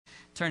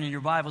Turn in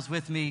your Bibles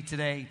with me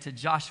today to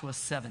Joshua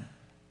 7.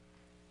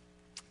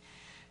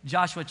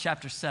 Joshua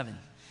chapter 7.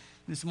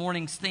 This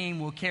morning's theme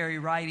will carry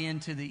right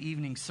into the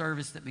evening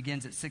service that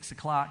begins at 6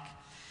 o'clock.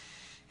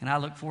 And I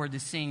look forward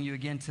to seeing you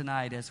again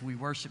tonight as we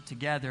worship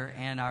together.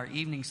 And our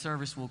evening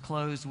service will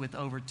close with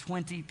over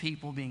 20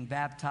 people being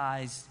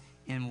baptized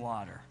in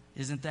water.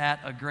 Isn't that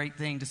a great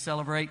thing to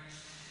celebrate?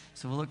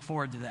 So we'll look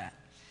forward to that.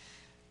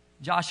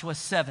 Joshua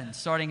 7,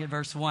 starting at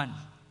verse 1.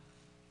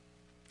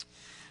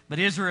 But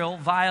Israel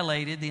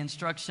violated the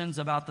instructions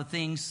about the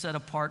things set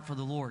apart for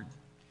the Lord.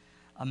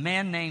 A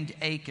man named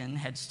Achan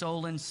had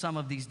stolen some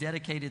of these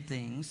dedicated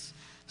things,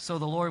 so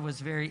the Lord was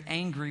very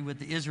angry with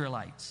the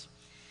Israelites.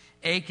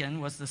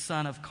 Achan was the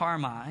son of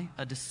Carmi,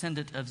 a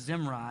descendant of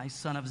Zimri,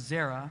 son of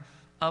Zerah,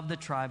 of the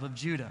tribe of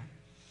Judah.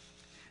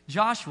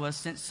 Joshua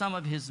sent some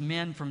of his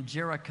men from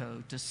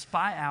Jericho to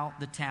spy out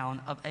the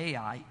town of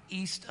Ai,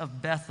 east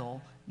of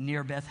Bethel,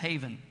 near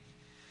Beth-haven.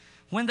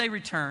 When they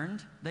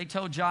returned, they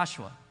told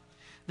Joshua,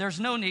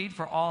 "There's no need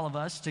for all of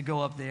us to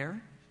go up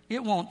there.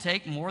 It won't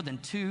take more than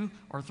 2,000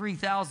 or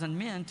 3,000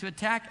 men to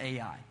attack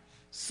Ai.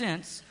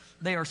 Since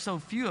they are so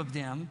few of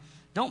them,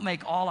 don't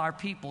make all our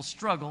people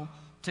struggle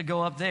to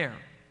go up there."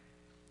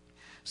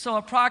 So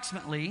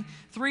approximately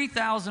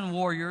 3,000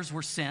 warriors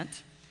were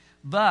sent,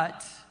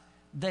 but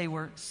they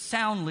were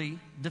soundly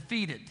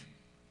defeated.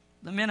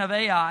 The men of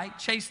Ai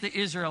chased the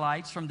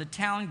Israelites from the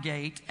town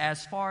gate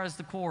as far as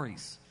the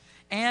quarries,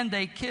 and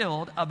they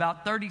killed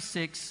about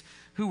 36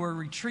 who were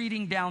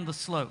retreating down the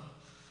slope.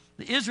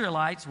 The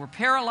Israelites were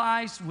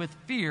paralyzed with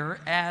fear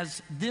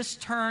at this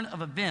turn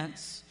of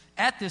events,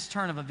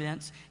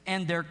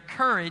 and their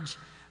courage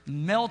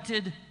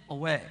melted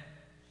away.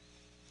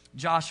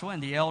 Joshua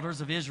and the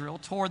elders of Israel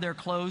tore their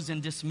clothes in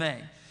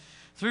dismay,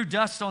 threw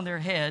dust on their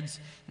heads,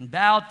 and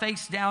bowed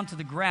face down to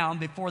the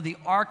ground before the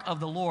ark of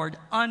the Lord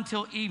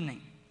until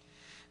evening.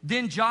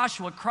 Then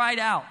Joshua cried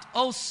out,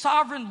 "O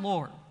sovereign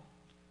Lord,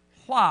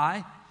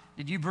 why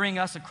did you bring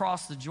us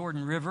across the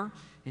Jordan River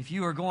if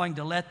you are going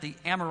to let the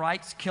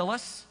Amorites kill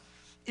us?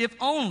 If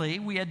only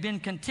we had been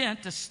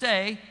content to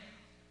stay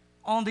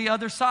on the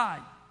other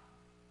side.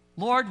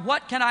 Lord,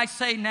 what can I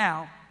say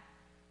now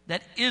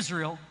that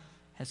Israel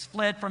has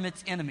fled from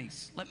its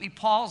enemies?" Let me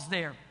pause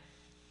there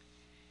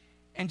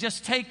and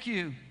just take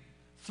you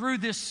through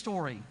this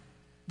story,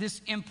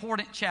 this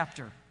important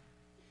chapter.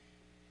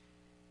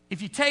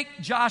 If you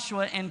take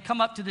Joshua and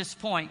come up to this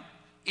point,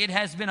 it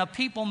has been a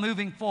people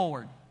moving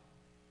forward.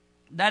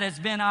 That has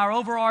been our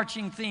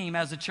overarching theme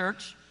as a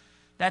church.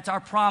 That's our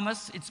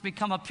promise. It's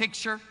become a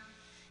picture.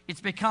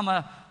 It's become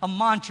a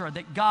mantra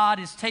that God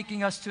is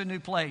taking us to a new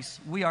place.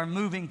 We are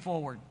moving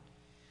forward.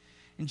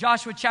 In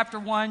Joshua chapter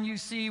 1, you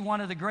see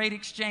one of the great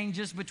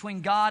exchanges between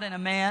God and a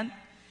man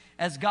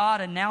as God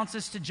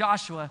announces to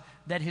Joshua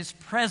that his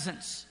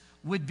presence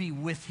would be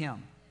with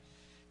him.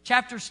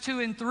 Chapters 2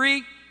 and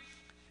 3,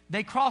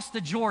 they cross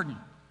the Jordan.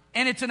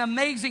 And it's an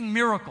amazing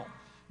miracle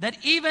that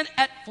even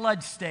at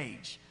flood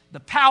stage, the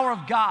power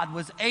of God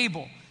was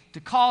able to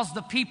cause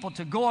the people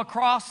to go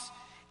across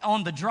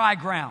on the dry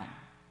ground.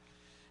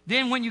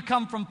 Then when you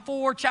come from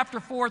chapter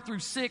 4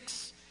 through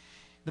 6,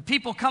 the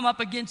people come up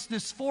against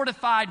this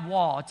fortified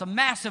wall. It's a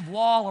massive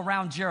wall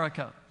around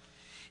Jericho.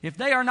 If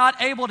they are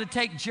not able to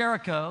take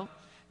Jericho,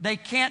 they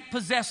can't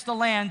possess the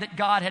land that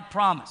God had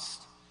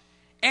promised.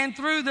 And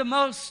through the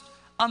most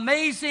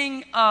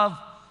amazing of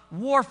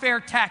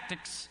warfare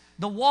tactics,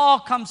 the wall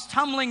comes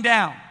tumbling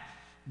down.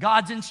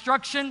 God's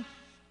instruction,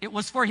 it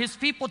was for his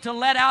people to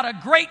let out a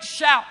great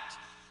shout.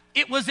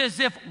 It was as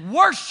if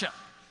worship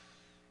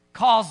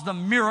caused the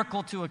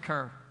miracle to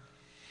occur.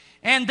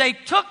 And they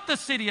took the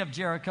city of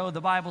Jericho, the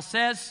Bible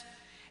says,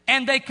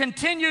 and they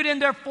continued in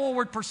their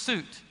forward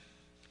pursuit.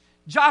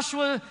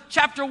 Joshua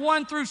chapter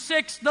 1 through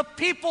 6, the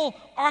people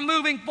are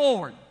moving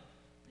forward.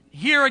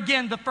 Here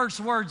again, the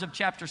first words of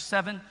chapter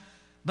 7,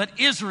 but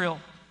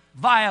Israel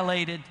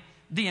violated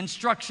the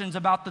instructions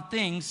about the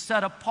things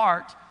set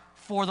apart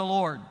for the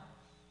Lord.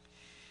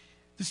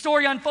 The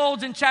story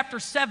unfolds in chapter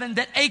 7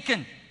 that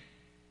Achan,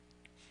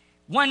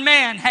 one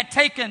man, had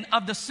taken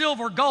of the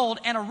silver,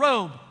 gold, and a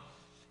robe,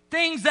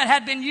 things that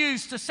had been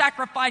used to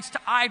sacrifice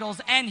to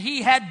idols, and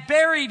he had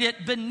buried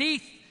it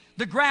beneath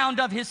the ground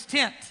of his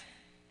tent.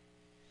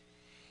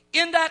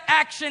 In that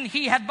action,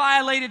 he had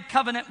violated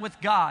covenant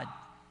with God.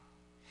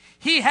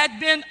 He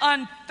had been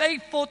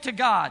unfaithful to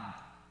God.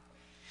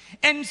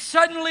 And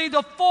suddenly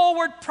the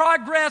forward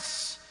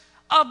progress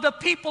of the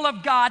people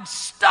of God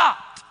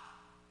stopped.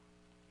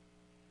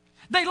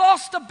 They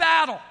lost a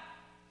battle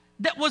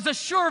that was a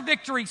sure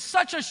victory,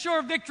 such a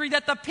sure victory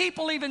that the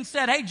people even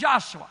said, "Hey,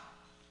 Joshua,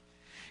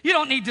 you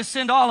don't need to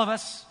send all of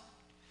us.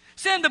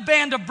 Send a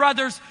band of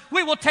brothers.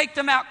 We will take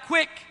them out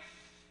quick.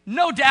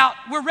 No doubt,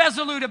 we're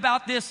resolute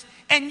about this."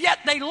 And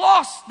yet they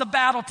lost the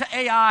battle to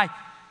Ai.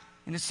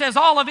 And it says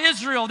all of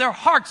Israel, their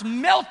hearts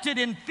melted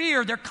in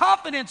fear. Their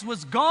confidence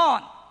was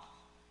gone.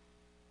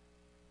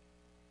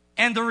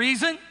 And the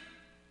reason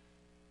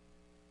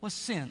was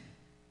sin.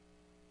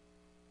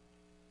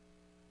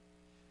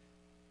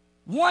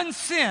 One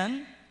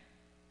sin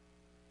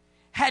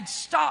had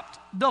stopped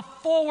the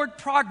forward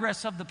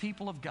progress of the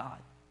people of God.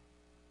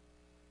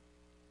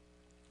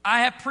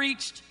 I have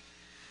preached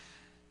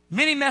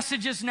many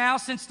messages now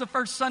since the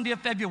first Sunday of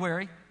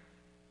February.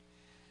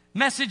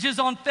 Messages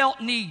on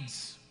felt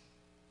needs.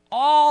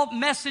 All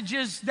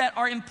messages that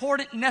are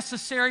important and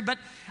necessary, but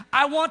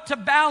I want to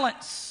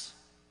balance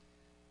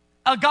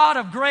a God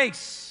of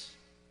grace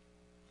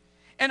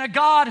and a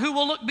God who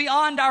will look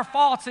beyond our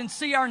faults and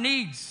see our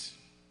needs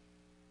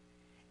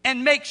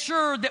and make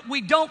sure that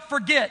we don't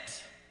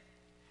forget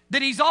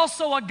that He's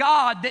also a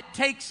God that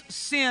takes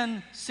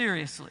sin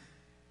seriously.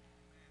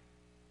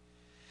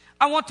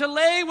 I want to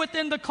lay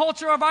within the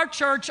culture of our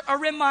church a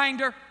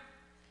reminder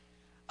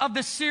of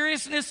the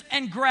seriousness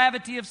and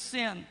gravity of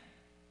sin.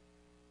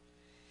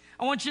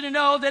 I want you to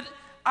know that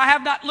I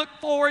have not looked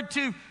forward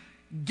to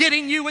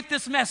getting you with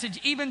this message.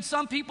 Even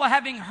some people,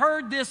 having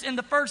heard this in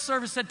the first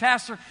service, said,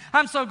 Pastor,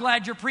 I'm so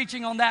glad you're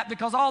preaching on that,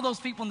 because all those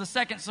people in the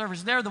second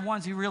service, they're the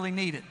ones who really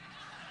need it.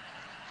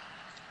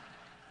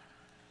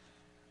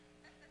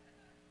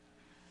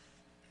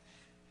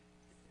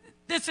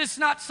 This is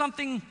not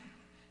something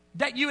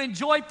that you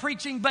enjoy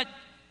preaching, but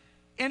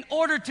in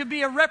order to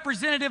be a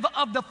representative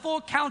of the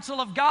full counsel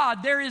of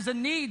God, there is a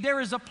need, there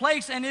is a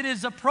place, and it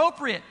is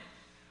appropriate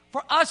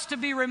for us to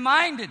be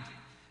reminded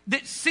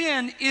that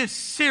sin is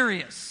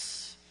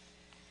serious.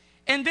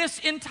 And this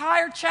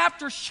entire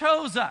chapter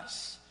shows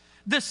us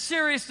the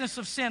seriousness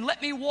of sin.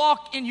 Let me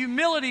walk in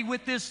humility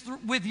with this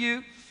with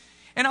you,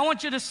 and I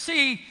want you to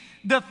see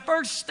the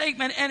first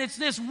statement, and it's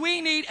this: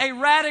 we need a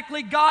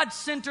radically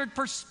God-centered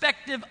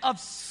perspective of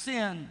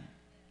sin.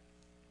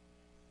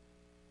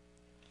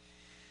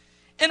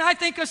 And I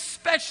think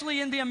especially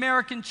in the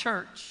American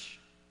church,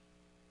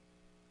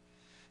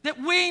 that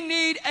we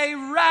need a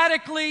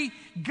radically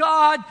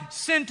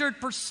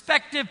God-centered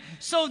perspective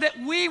so that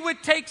we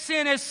would take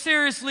sin as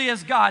seriously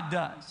as God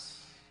does.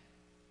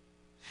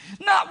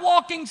 Not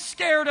walking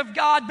scared of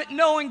God, but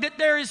knowing that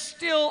there is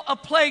still a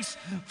place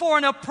for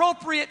an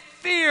appropriate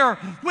fear,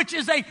 which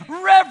is a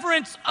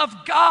reverence of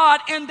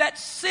God, and that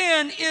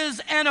sin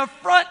is an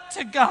affront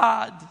to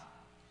God.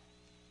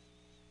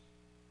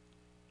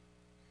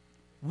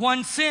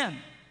 One sin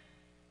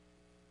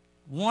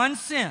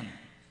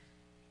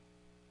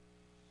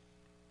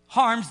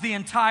harms the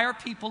entire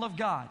people of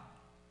God.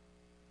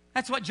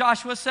 That's what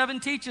Joshua 7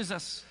 teaches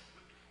us.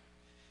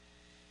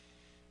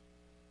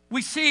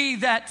 We see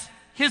that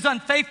his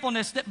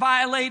unfaithfulness that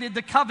violated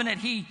the covenant,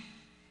 he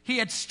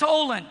had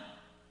stolen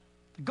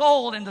the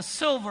gold and the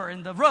silver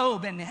and the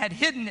robe and had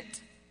hidden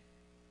it.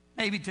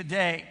 Maybe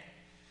today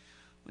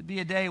would be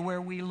a day where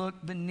we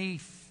look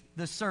beneath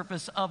the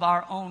surface of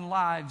our own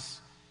lives,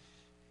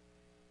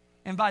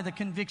 and by the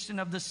conviction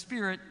of the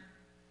Spirit,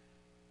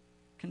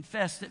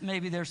 confess that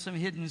maybe there's some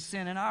hidden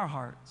sin in our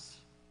hearts.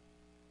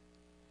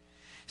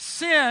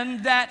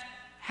 Sin that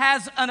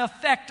has an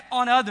effect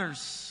on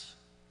others.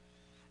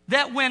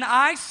 That when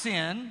I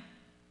sin,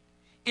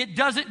 it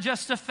doesn't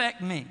just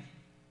affect me,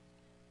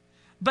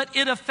 but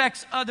it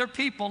affects other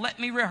people.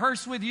 Let me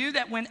rehearse with you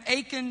that when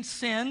Achan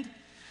sinned,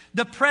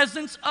 the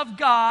presence of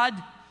God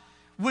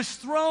was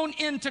thrown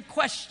into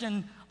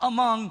question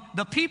among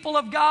the people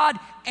of God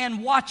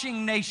and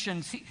watching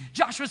nations.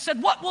 Joshua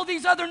said, what will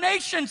these other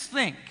nations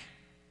think?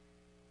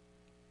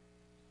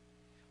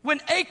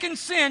 When Achan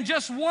sinned,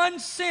 just one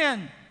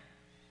sin,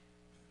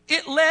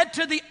 it led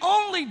to the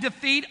only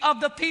defeat of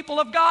the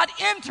people of God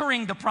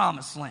entering the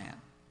promised land.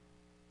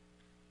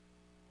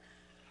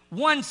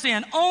 One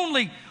sin,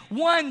 only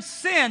one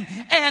sin,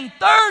 and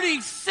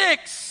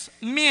 36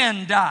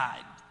 men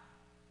died.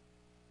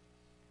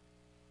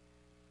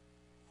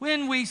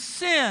 When we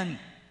sin,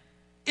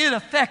 it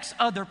affects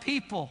other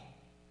people.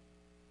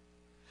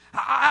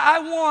 I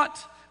want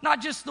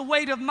not just the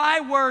weight of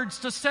my words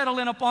to settle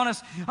in upon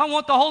us. I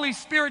want the Holy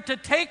Spirit to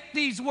take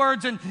these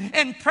words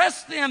and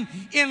press them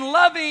in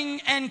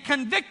loving and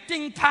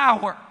convicting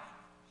power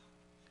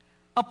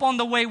upon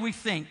the way we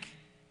think.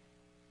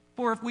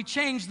 For if we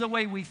change the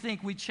way we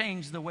think, we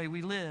change the way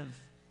we live.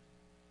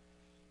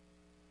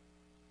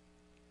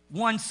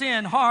 One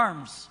sin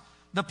harms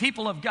the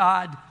people of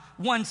God.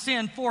 One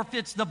sin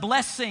forfeits the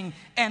blessing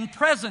and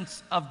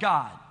presence of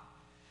God.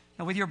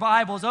 Now, with your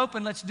Bibles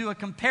open, let's do a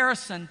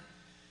comparison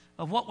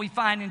of what we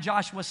find in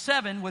Joshua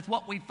 7 with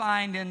what we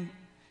find in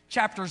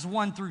chapters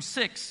 1 through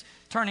 6.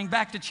 Turning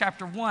back to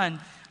chapter 1,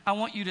 I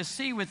want you to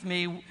see with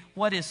me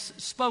what is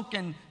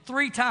spoken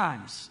 3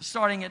 times,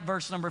 starting at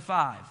verse number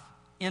 5.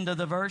 End of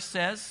the verse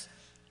says,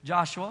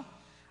 Joshua,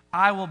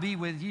 I will be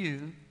with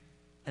you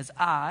as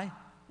I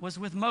was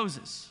with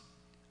Moses.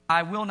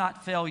 I will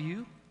not fail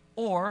you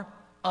or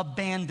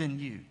abandon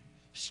you.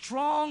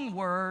 Strong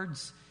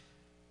words,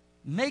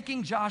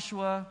 making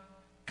Joshua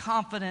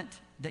confident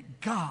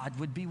that God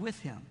would be with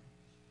him.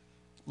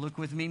 Look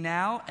with me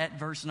now at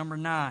verse number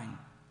 9.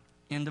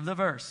 End of the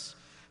verse.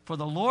 For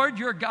the Lord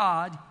your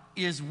God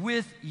is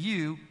with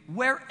you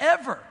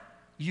wherever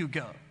you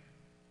go.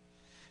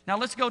 Now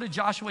let's go to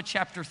Joshua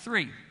chapter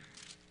 3.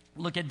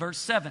 Look at verse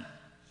 7.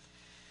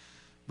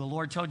 The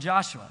Lord told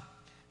Joshua,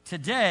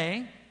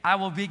 today I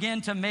will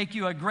begin to make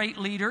you a great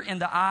leader in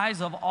the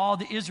eyes of all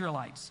the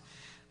Israelites.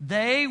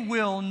 They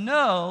will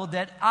know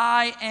that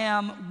I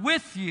am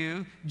with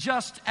you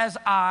just as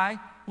I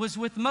was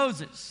with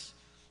Moses.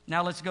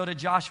 Now let's go to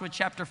Joshua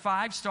chapter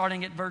 5,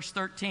 starting at verse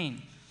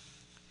 13.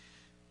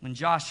 When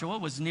Joshua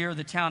was near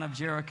the town of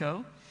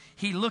Jericho,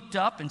 he looked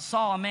up and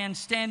saw a man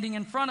standing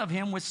in front of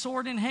him with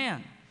sword in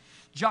hand.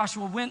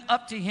 Joshua went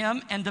up to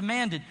him and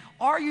demanded,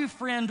 "Are you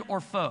friend or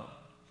foe?"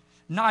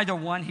 "Neither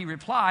one," he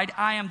replied.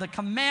 "I am the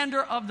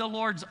commander of the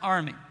Lord's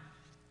army."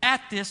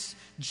 At this,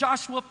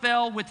 Joshua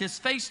fell with his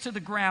face to the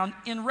ground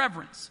in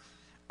reverence.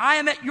 "I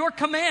am at your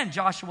command,"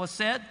 Joshua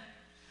said.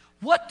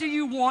 "What do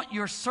you want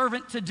your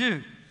servant to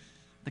do?"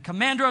 The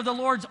commander of the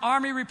Lord's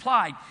army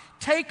replied,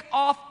 "Take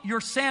off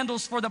your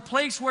sandals, for the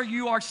place where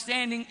you are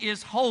standing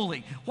is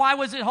holy." Why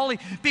was it holy?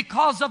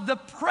 Because of the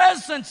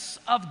presence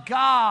of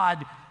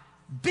God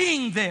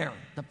being there.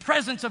 The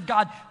presence of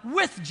God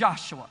with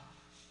Joshua.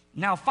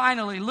 Now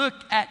finally, look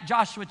at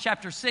Joshua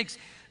chapter 6,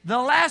 the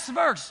last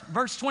verse,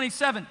 verse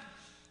 27.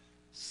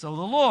 So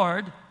the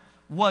Lord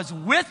was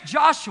with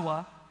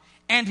Joshua,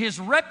 and his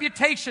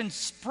reputation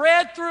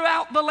spread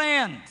throughout the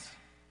land.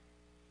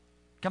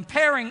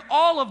 Comparing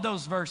all of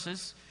those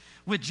verses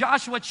with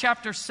Joshua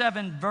chapter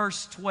 7,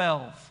 verse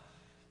 12,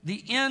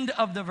 the end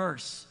of the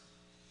verse.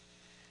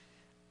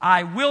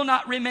 "I will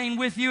not remain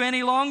with you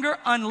any longer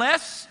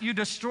unless you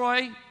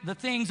destroy the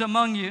things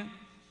among you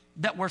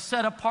that were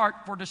set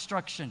apart for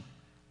destruction."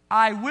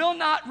 I will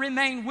not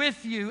remain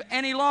with you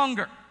any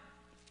longer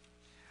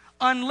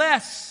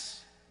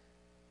unless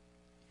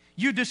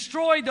you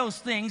destroy those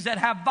things that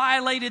have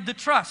violated the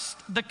trust,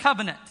 the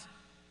covenant,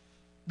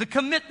 the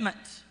commitment.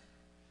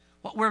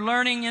 What we're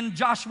learning in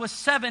Joshua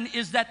 7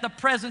 is that the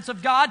presence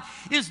of God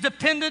is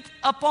dependent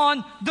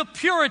upon the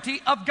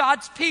purity of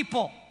God's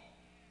people.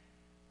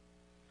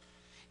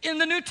 In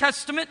the New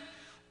Testament,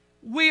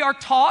 we are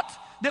taught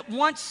that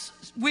once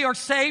we are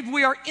saved,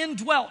 we are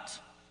indwelt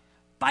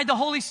by the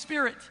Holy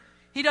Spirit.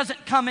 He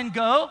doesn't come and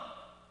go.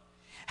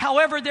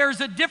 However,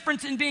 there's a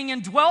difference in being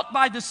indwelt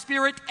by the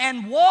Spirit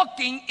and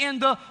walking in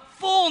the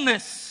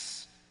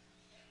fullness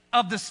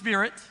of the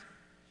Spirit.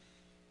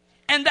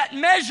 And that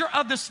measure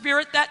of the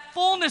Spirit, that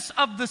fullness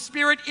of the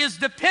Spirit, is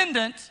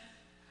dependent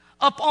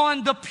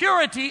upon the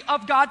purity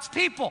of God's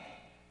people.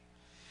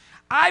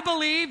 I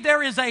believe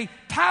there is a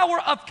power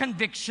of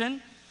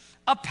conviction,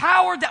 a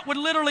power that would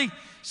literally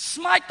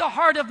smite the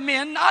heart of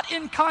men, not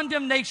in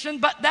condemnation,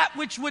 but that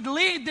which would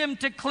lead them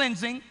to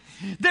cleansing.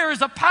 There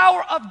is a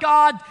power of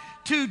God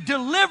to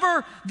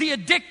deliver the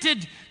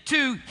addicted,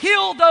 to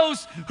heal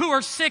those who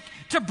are sick,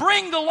 to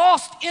bring the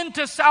lost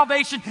into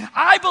salvation.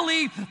 I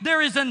believe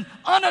there is an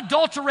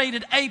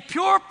unadulterated, a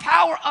pure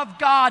power of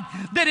God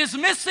that is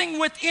missing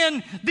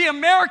within the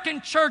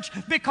American church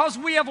because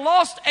we have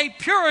lost a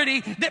purity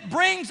that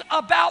brings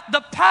about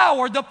the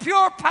power, the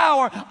pure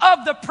power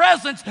of the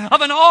presence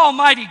of an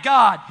almighty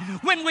God.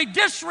 When we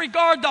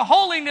disregard the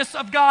holiness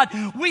of God,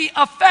 we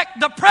affect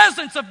the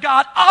presence of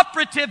God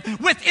operative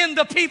within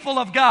the people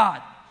of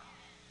God.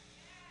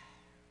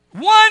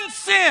 One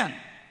sin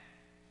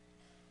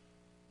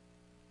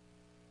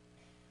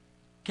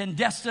can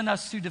destine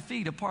us to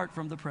defeat apart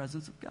from the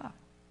presence of God.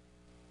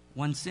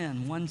 One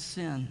sin, one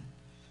sin,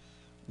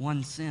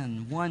 one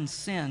sin, one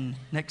sin.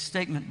 Next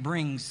statement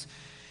brings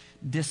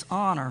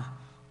dishonor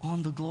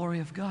on the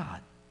glory of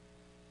God.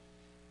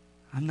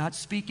 I'm not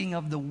speaking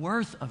of the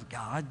worth of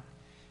God.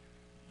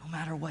 No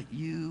matter what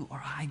you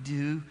or I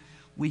do,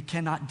 we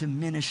cannot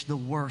diminish the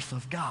worth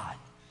of God.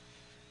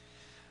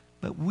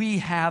 But we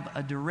have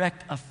a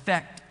direct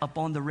effect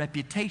upon the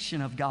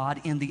reputation of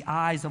God in the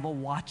eyes of a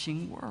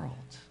watching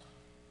world.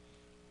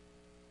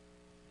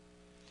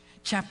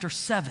 Chapter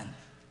 7.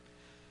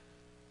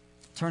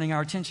 Turning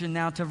our attention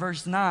now to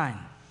verse 9.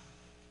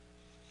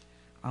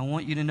 I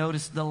want you to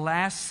notice the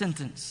last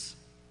sentence.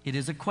 It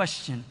is a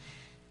question.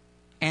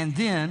 "And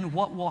then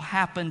what will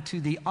happen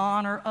to the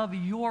honor of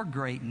your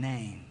great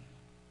name?"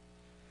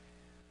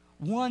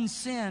 One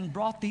sin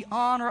brought the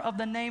honor of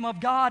the name of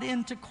God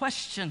into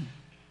question.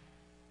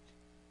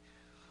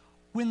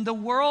 When the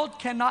world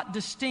cannot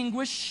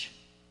distinguish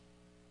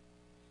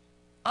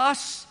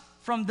us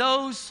from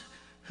those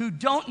who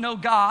don't know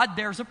God,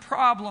 there's a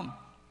problem.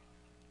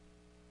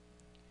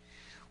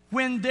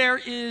 When there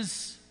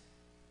is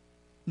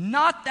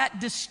not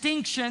that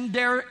distinction,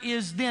 there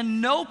is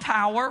then no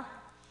power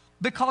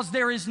because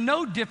there is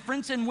no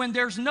difference. And when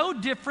there's no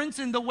difference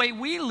in the way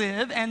we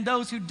live and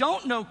those who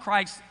don't know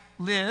Christ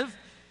live,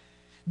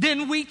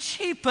 then we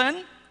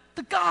cheapen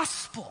the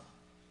gospel.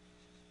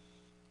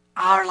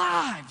 Our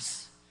lives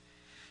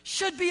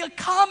should be a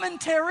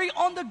commentary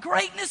on the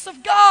greatness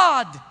of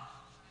God.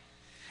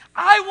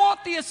 I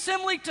want the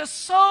assembly to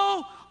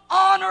so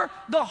honor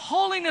the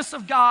holiness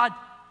of God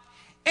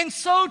and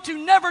so to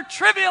never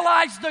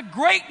trivialize the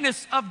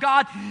greatness of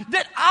God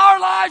that our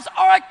lives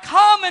are a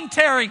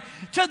commentary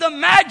to the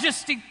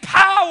majesty,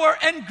 power,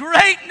 and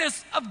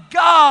greatness of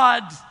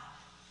God.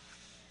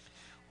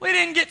 We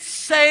didn't get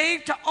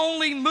saved to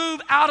only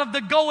move out of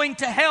the going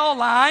to hell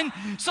line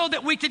so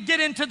that we could get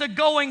into the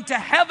going to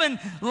heaven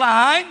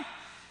line.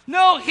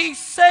 No, He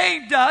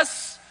saved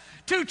us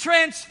to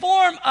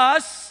transform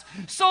us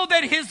so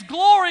that His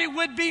glory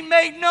would be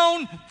made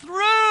known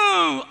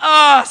through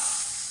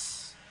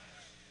us.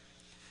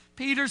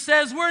 Peter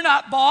says we're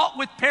not bought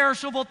with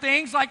perishable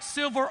things like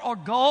silver or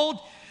gold,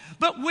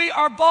 but we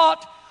are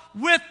bought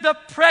with the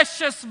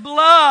precious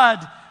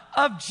blood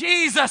of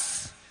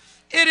Jesus.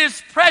 It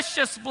is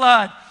precious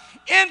blood,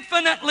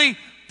 infinitely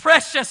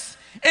precious.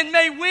 And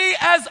may we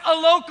as a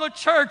local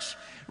church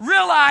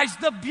realize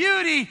the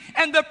beauty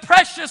and the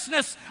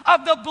preciousness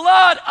of the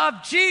blood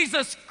of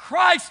Jesus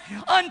Christ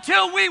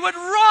until we would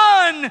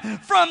run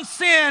from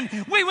sin.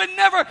 We would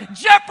never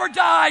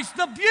jeopardize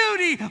the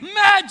beauty,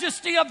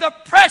 majesty of the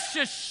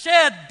precious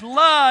shed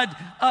blood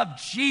of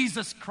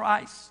Jesus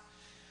Christ.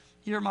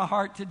 Hear my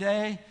heart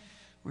today.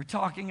 We're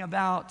talking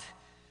about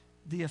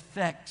the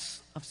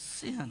effects of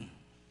sin.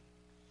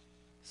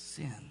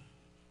 Sin.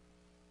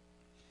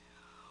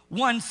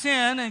 One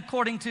sin,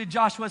 according to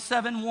Joshua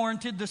 7,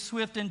 warranted the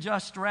swift and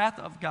just wrath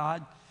of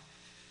God.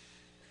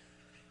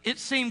 It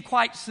seemed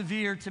quite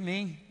severe to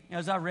me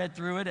as I read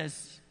through it,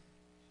 as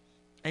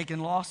Achan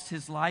lost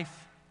his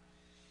life.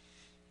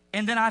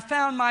 And then I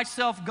found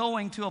myself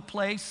going to a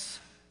place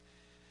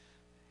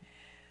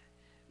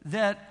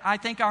that I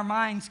think our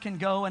minds can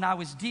go, and I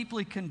was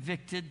deeply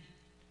convicted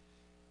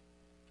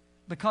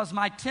because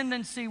my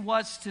tendency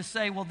was to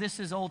say, well, this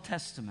is Old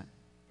Testament.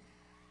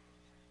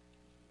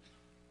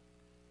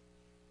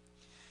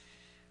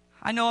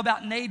 I know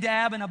about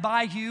Nadab and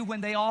Abihu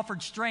when they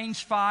offered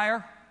strange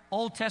fire,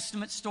 Old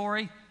Testament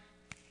story.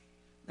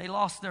 They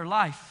lost their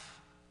life.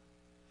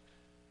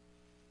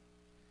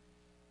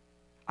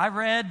 I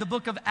read the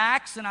book of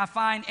Acts and I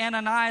find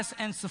Ananias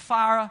and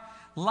Sapphira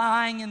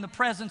lying in the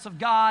presence of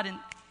God and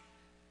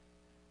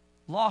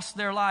lost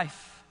their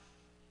life.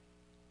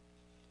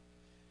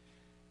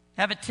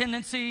 I have a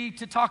tendency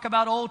to talk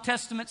about Old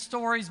Testament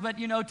stories, but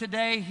you know,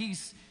 today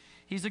He's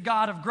a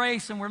God of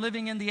grace and we're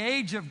living in the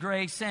age of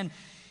grace. And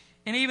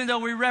even though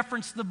we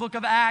reference the book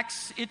of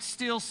Acts, it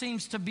still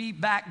seems to be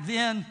back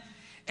then.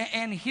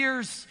 And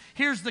here's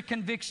the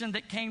conviction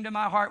that came to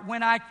my heart.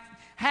 When I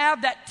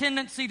have that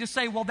tendency to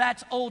say, well,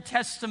 that's Old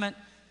Testament,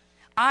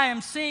 I am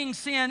seeing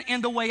sin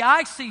in the way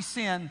I see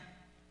sin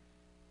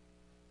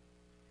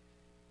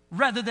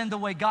rather than the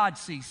way God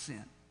sees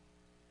sin.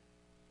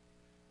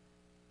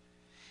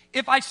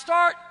 If I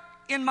start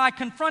in my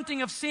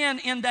confronting of sin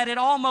in that it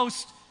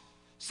almost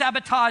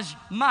sabotaged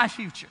my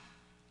future,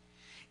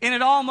 and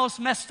it almost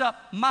messed up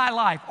my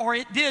life, or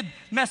it did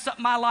mess up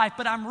my life,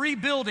 but I'm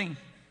rebuilding.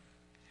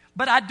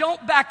 But I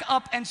don't back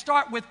up and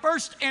start with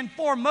first and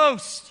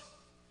foremost,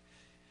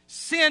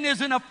 sin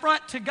is an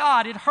affront to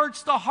God. It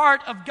hurts the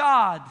heart of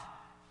God.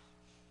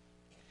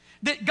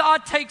 That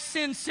God takes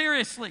sin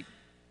seriously.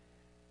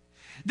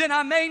 Then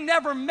I may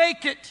never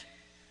make it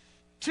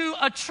to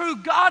a true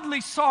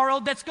godly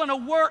sorrow that's going to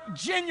work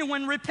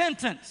genuine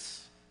repentance.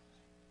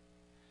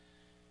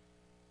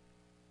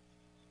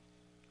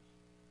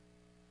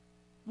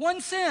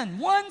 One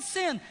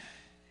sin.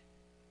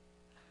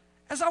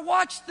 As I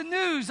watched the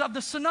news of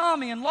the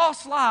tsunami and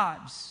lost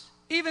lives,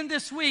 even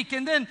this week,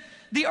 and then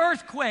the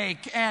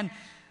earthquake and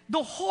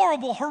the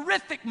horrible,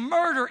 horrific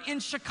murder in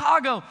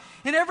Chicago,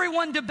 and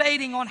everyone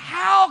debating on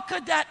how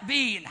could that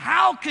be, and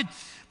how could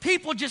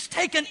people just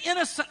take an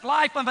innocent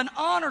life of an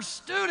honor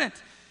student.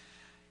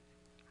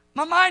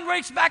 My mind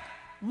raced back,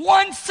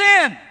 one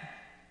sin.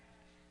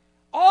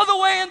 All the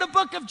way in the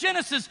book of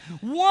Genesis,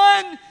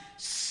 one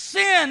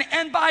sin,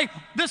 and by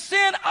the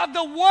sin of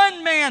the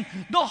one man,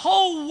 the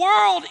whole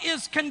world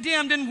is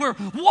condemned, and we're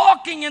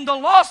walking in the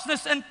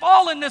lostness and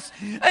fallenness.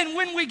 And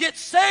when we get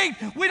saved,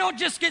 we don't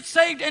just get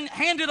saved and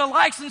handed a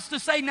license to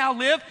say, now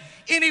live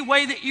any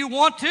way that you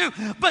want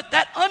to, but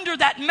that under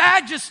that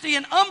majesty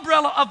and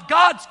umbrella of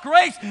God's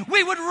grace,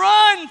 we would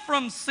run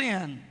from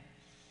sin.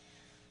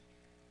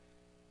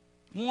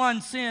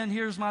 One sin,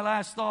 here's my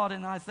last thought,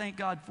 and I thank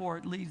God for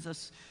it, leads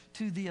us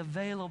to the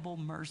available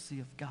mercy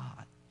of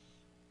God.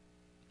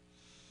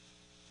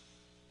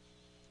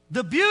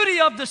 The beauty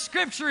of the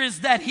Scripture is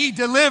that He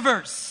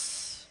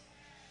delivers.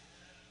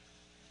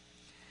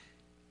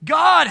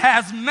 God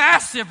has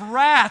massive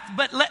wrath,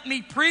 but let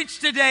me preach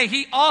today,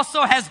 He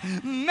also has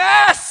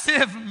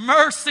massive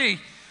mercy.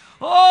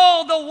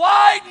 Oh, the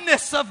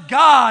wideness of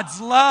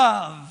God's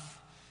love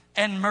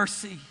and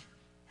mercy.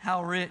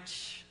 How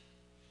rich,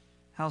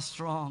 how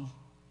strong,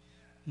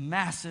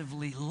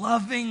 massively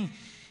loving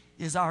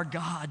is our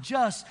God.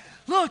 Just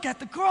look at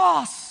the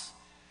cross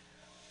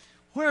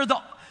where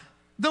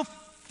the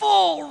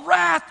full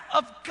wrath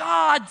of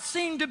God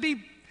seemed to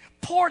be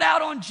poured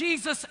out on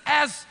Jesus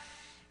as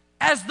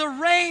the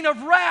rain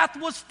of wrath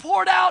was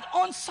poured out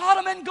on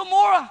Sodom and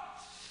Gomorrah.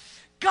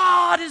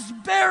 God is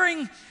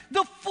bearing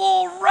the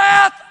full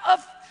wrath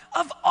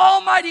of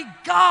Almighty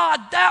God.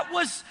 That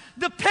was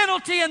the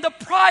penalty and the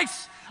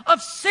price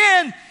of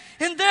sin.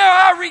 And there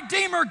our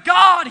Redeemer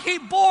God, He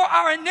bore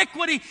our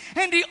iniquity,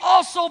 and He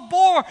also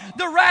bore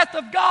the wrath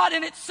of God.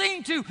 And it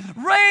seemed to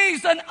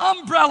raise an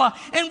umbrella,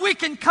 and we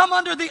can come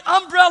under the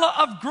umbrella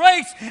of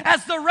grace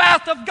as the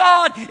wrath of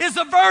God is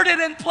averted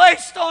and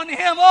placed on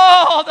Him.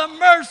 Oh, the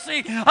mercy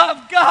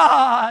of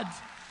God.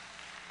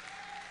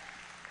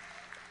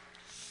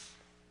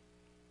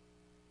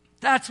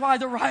 That's why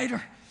the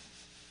writer,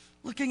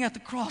 looking at the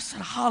cross,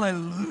 said,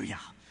 hallelujah,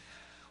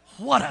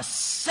 what a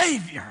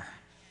Savior.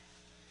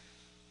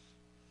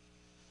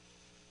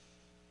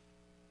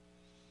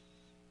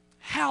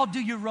 How do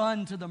you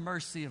run to the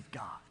mercy of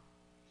God?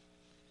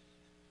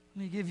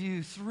 Let me give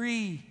you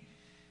three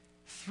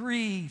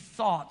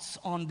thoughts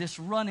on this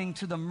running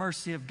to the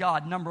mercy of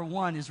God. Number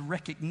one is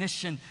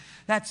recognition.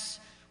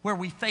 That's where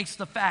we face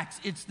the facts.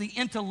 It's the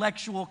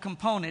intellectual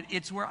component.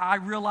 It's where I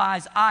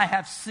realize I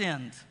have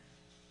sinned.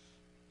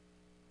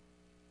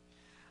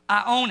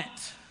 I own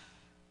it.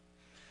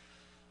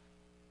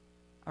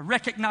 I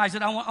recognize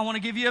it. I want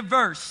to give you a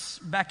verse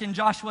back in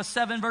Joshua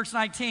 7, verse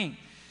 19.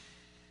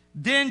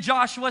 Then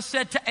Joshua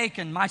said to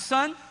Achan, my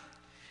son,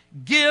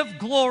 give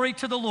glory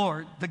to the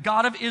Lord, the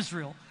God of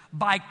Israel,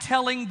 by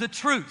telling the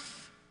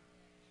truth.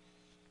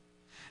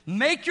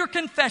 Make your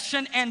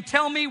confession and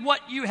tell me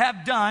what you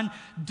have done.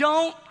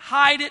 Don't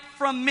hide it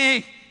from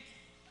me.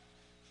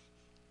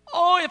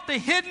 Oh, if the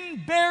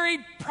hidden, buried,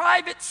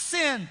 private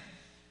sin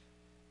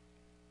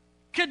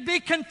could be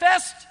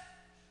confessed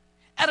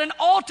at an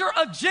altar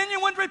of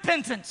genuine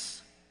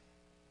repentance.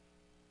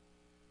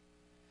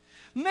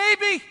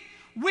 Maybe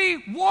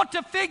we want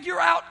to figure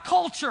out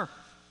culture,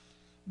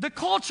 the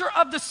culture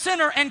of the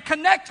sinner, and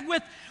connect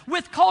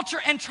with culture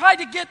and try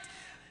to get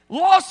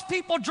lost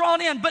people drawn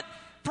in. But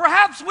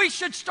perhaps we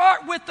should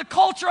start with the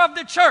culture of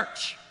the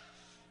church.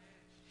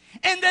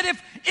 And that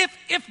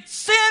if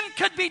sin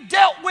could be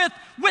dealt with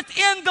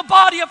within the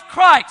body of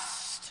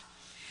Christ,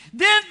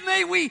 then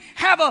may we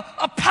have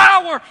a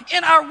power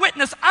in our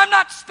witness. I'm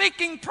not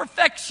speaking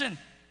perfection.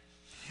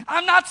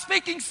 I'm not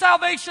speaking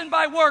salvation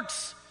by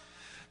works.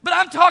 But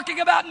I'm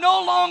talking about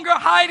no longer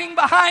hiding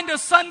behind a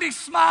Sunday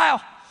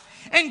smile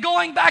and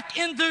going back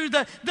into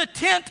the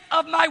tent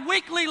of my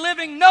weekly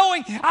living,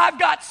 knowing I've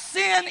got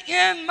sin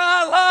in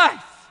my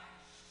life.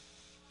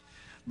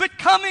 But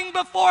coming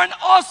before an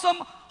awesome,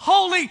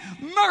 holy,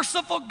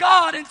 merciful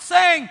God and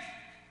saying,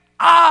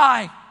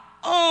 I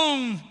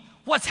own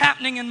what's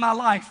happening in my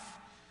life.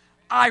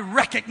 I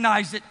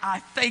recognize it. I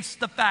face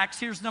the facts.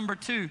 Here's number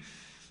two,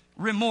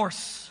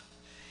 remorse.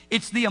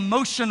 It's the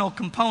emotional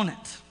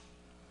component.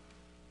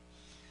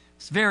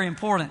 It's very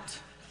important.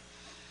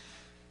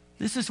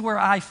 This is where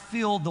I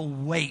feel the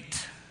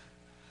weight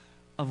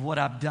of what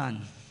I've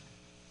done.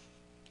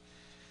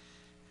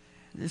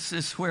 This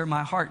is where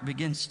my heart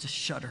begins to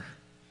shudder.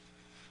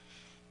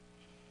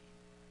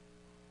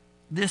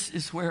 This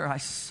is where I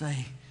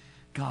say,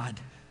 God,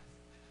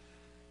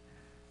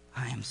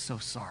 I am so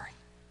sorry.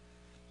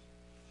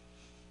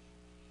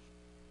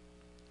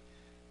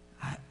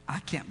 I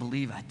can't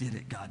believe I did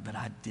it, God, but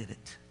I did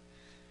it.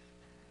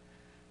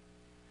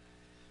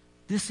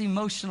 This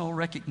emotional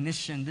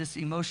recognition, this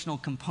emotional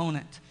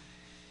component,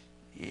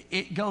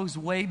 it goes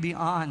way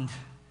beyond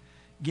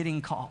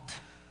getting caught.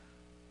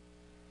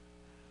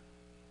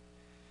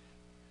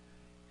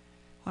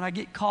 When I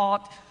get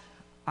caught,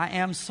 I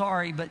am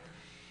sorry, but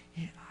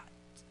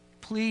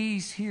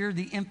please hear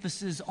the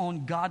emphasis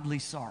on godly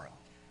sorrow.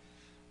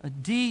 A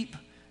deep,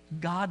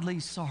 godly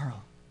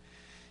sorrow.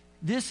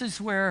 This is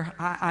where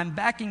I'm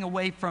backing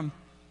away from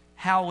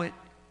how it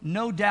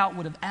no doubt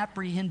would have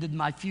apprehended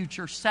my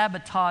future,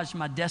 sabotaged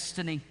my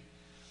destiny,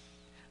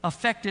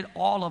 affected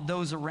all of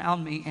those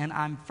around me, and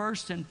I'm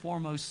first and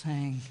foremost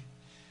saying,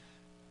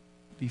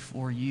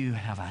 before you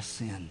have I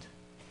sinned,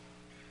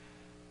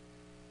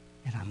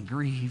 and I'm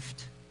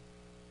grieved.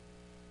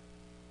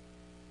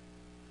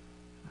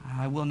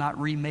 I will not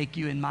remake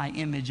you in my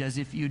image as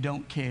if you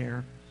don't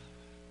care,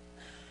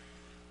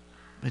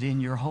 but in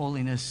your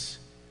holiness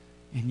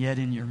and yet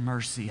in your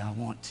mercy, I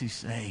want to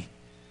say,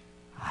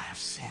 I have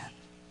sinned.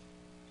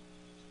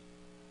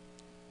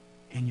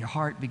 And your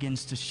heart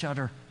begins to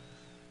shudder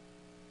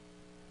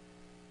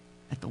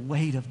at the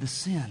weight of the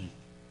sin.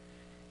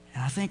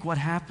 And I think what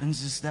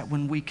happens is that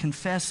when we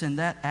confess in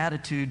that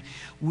attitude,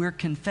 we're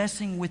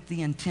confessing with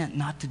the intent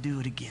not to do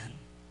it again.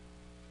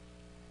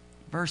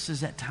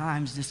 Versus at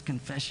times this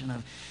confession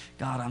of,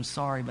 God, I'm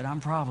sorry, but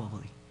I'm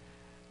probably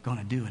going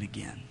to do it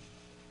again.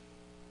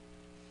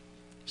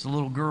 There's a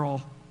little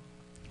girl.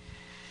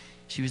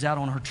 She was out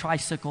on her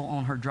tricycle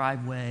on her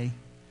driveway.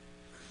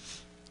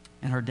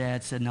 And her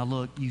dad said, now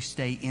look, you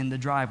stay in the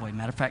driveway.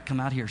 Matter of fact, come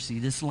out here. See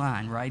this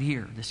line right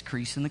here, this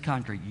crease in the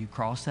concrete. You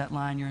cross that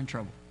line, you're in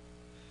trouble.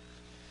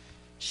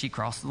 She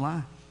crossed the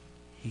line.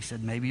 He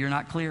said, maybe you're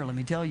not clear. Let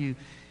me tell you,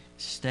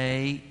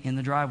 stay in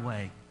the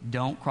driveway.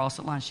 Don't cross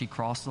the line. She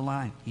crossed the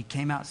line. He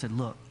came out and said,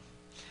 look,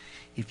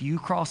 if you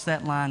cross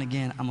that line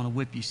again, I'm going to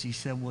whip you. She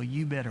said, well,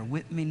 you better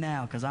whip me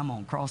now because I'm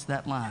going to cross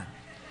that line.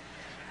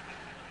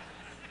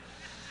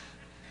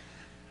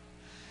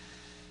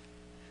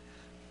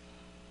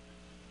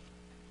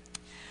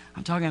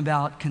 I'm talking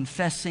about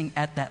confessing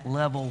at that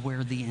level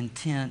where the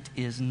intent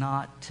is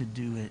not to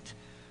do it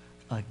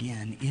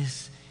again.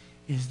 Is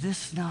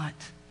this not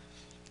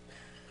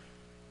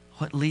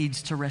what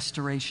leads to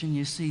restoration?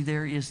 You see,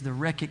 there is the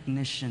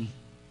recognition.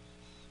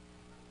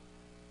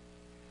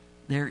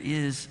 There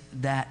is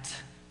that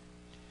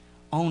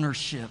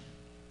ownership,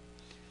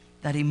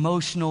 that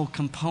emotional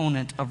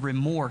component of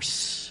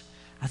remorse.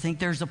 I think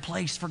there's a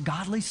place for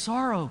godly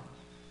sorrow.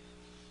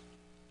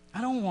 I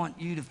don't want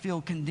you to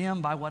feel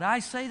condemned by what I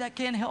say. That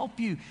can't help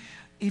you.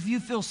 If you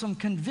feel some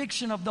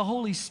conviction of the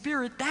Holy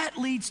Spirit, that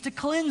leads to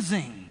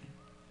cleansing.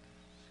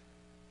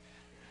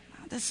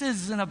 This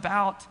isn't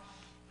about,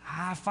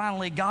 I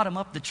finally got him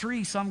up the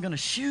tree, so I'm going to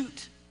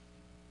shoot.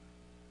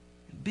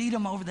 Beat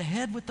him over the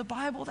head with the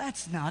Bible.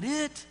 That's not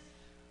it.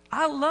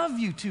 I love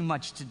you too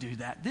much to do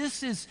that.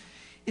 This is,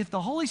 if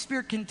the Holy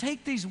Spirit can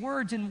take these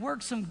words and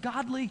work some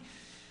godly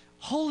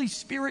Holy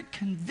Spirit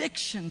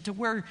conviction to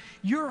where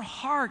your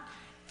heart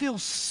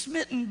feels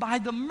smitten by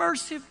the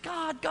mercy of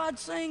God. God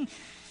saying,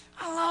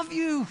 I love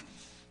you.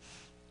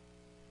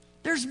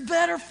 There's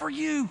better for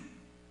you.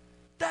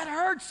 That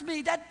hurts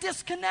me. That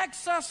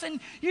disconnects us.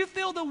 And you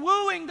feel the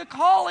wooing, the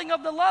calling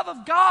of the love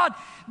of God.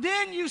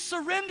 Then you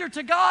surrender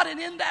to God. And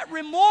in that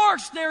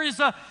remorse, there is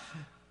a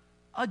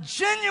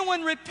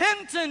genuine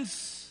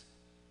repentance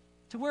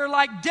to where,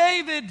 like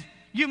David,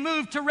 you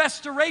move to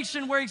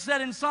restoration, where he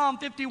said in Psalm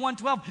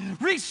 51:12,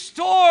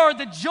 restore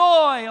the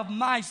joy of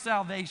my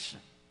salvation.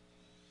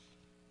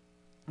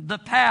 The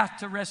path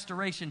to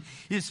restoration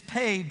is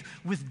paved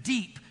with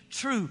deep,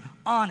 true,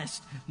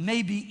 honest,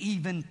 maybe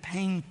even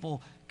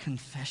painful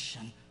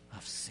confession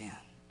of sin.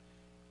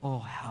 Oh,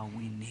 how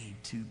we need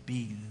to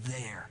be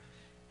there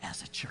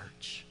as a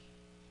church.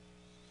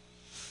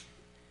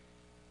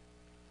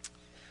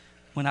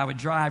 When I would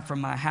drive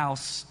from my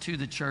house to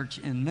the church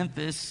in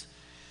Memphis,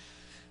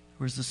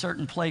 there was a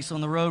certain place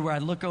on the road where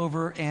I'd look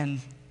over and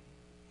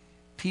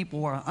people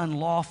were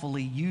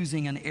unlawfully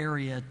using an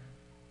area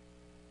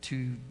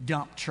to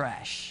dump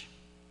trash.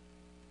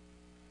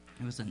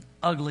 It was an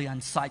ugly,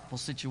 unsightful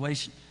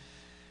situation.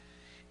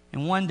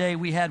 And one day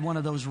we had one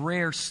of those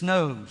rare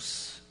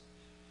snows.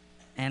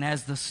 And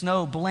as the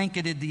snow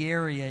blanketed the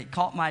area, it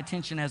caught my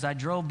attention as I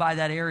drove by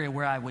that area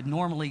where I would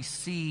normally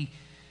see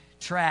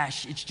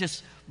trash. It's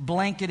just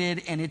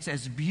blanketed and it's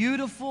as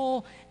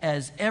beautiful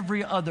as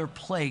every other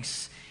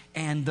place.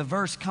 And the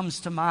verse comes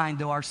to mind,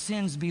 though our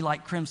sins be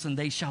like crimson,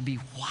 they shall be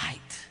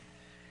white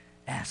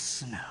as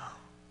snow.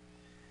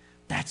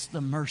 That's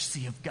the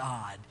mercy of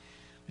God,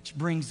 which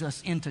brings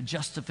us into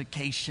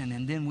justification.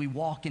 And then we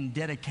walk in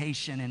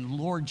dedication and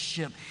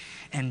lordship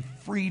and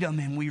freedom,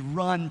 and we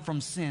run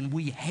from sin.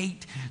 We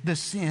hate the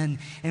sin,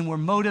 and we're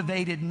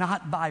motivated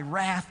not by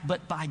wrath,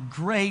 but by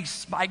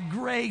grace. By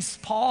grace,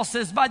 Paul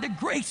says, by the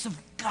grace of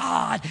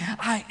God,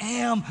 I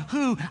am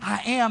who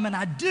I am, and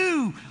I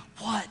do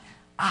what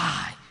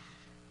I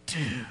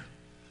do.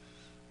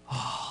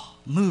 Oh,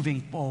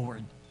 moving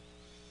forward.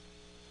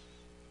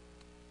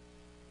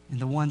 And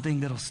the one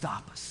thing that'll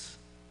stop us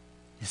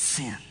is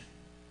sin.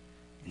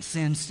 And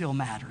sin still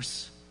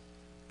matters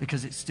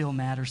because it still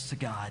matters to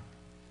God.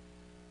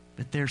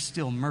 But there's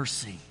still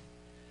mercy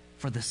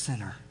for the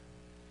sinner,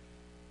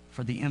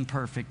 for the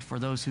imperfect, for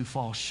those who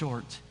fall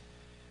short.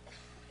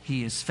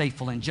 He is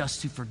faithful and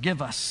just to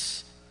forgive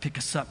us, pick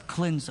us up,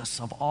 cleanse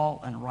us of all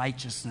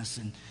unrighteousness,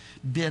 and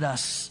bid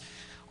us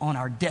on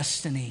our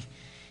destiny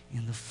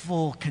in the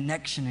full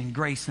connection and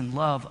grace and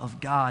love of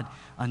God,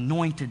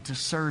 anointed to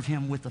serve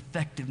Him with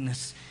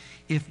effectiveness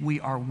if we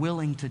are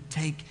willing to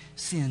take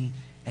sin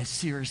as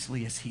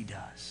seriously as He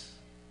does.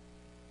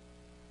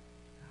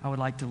 I would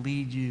like to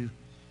lead you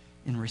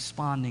in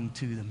responding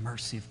to the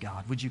mercy of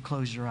God. Would you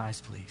close your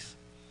eyes, please?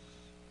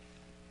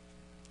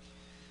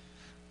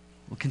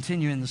 We'll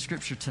continue in the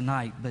scripture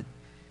tonight, but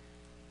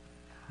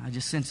I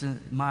just sense in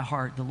my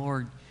heart the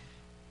Lord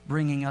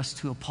bringing us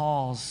to a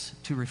pause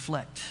to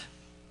reflect.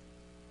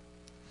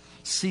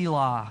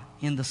 Selah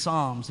in the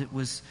Psalms, it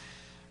was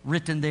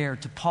written there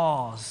to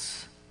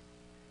pause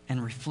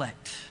and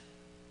reflect.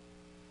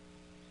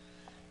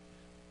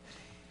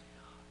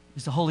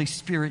 Is the Holy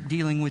Spirit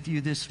dealing with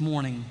you this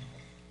morning?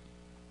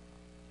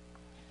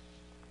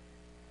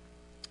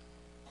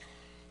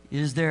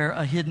 Is there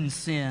a hidden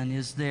sin?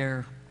 Is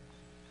there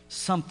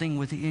something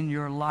within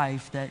your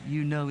life that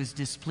you know is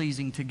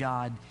displeasing to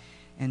God,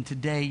 and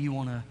today you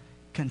want to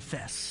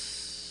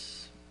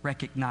confess,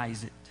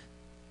 recognize it?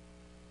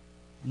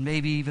 And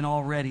maybe even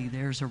already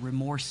there's a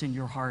remorse in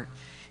your heart.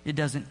 It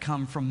doesn't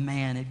come from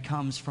man. It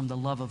comes from the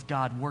love of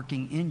God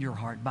working in your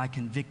heart by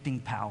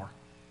convicting power.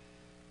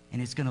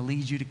 And it's going to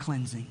lead you to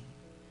cleansing.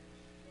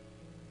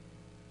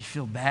 You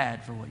feel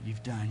bad for what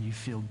you've done. You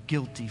feel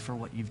guilty for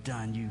what you've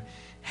done. You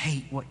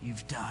hate what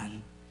you've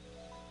done.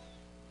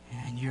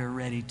 And you're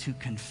ready to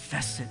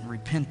confess it and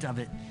repent of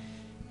it.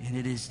 And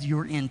it is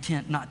your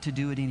intent not to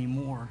do it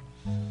anymore.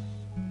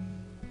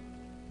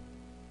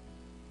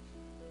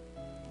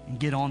 And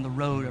get on the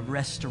road of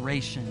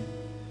restoration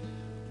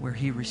where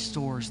He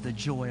restores the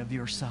joy of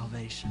your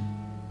salvation.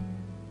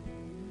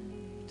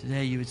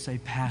 Today you would say,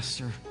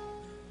 Pastor,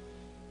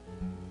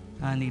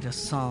 I need a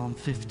Psalm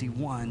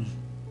 51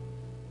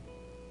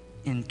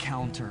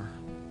 encounter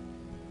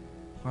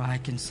where I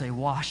can say,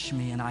 wash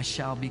me and I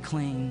shall be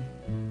clean.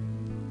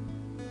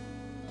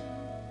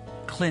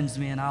 Cleanse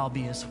me and I'll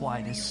be as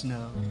white as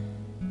snow.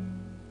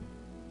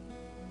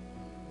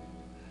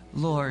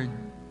 Lord,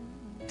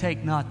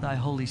 take not thy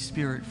Holy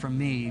Spirit from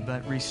me,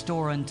 but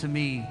restore unto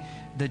me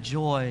the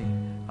joy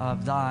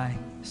of thy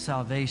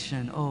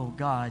salvation. Oh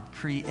God,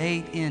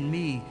 create in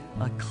me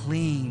a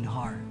clean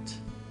heart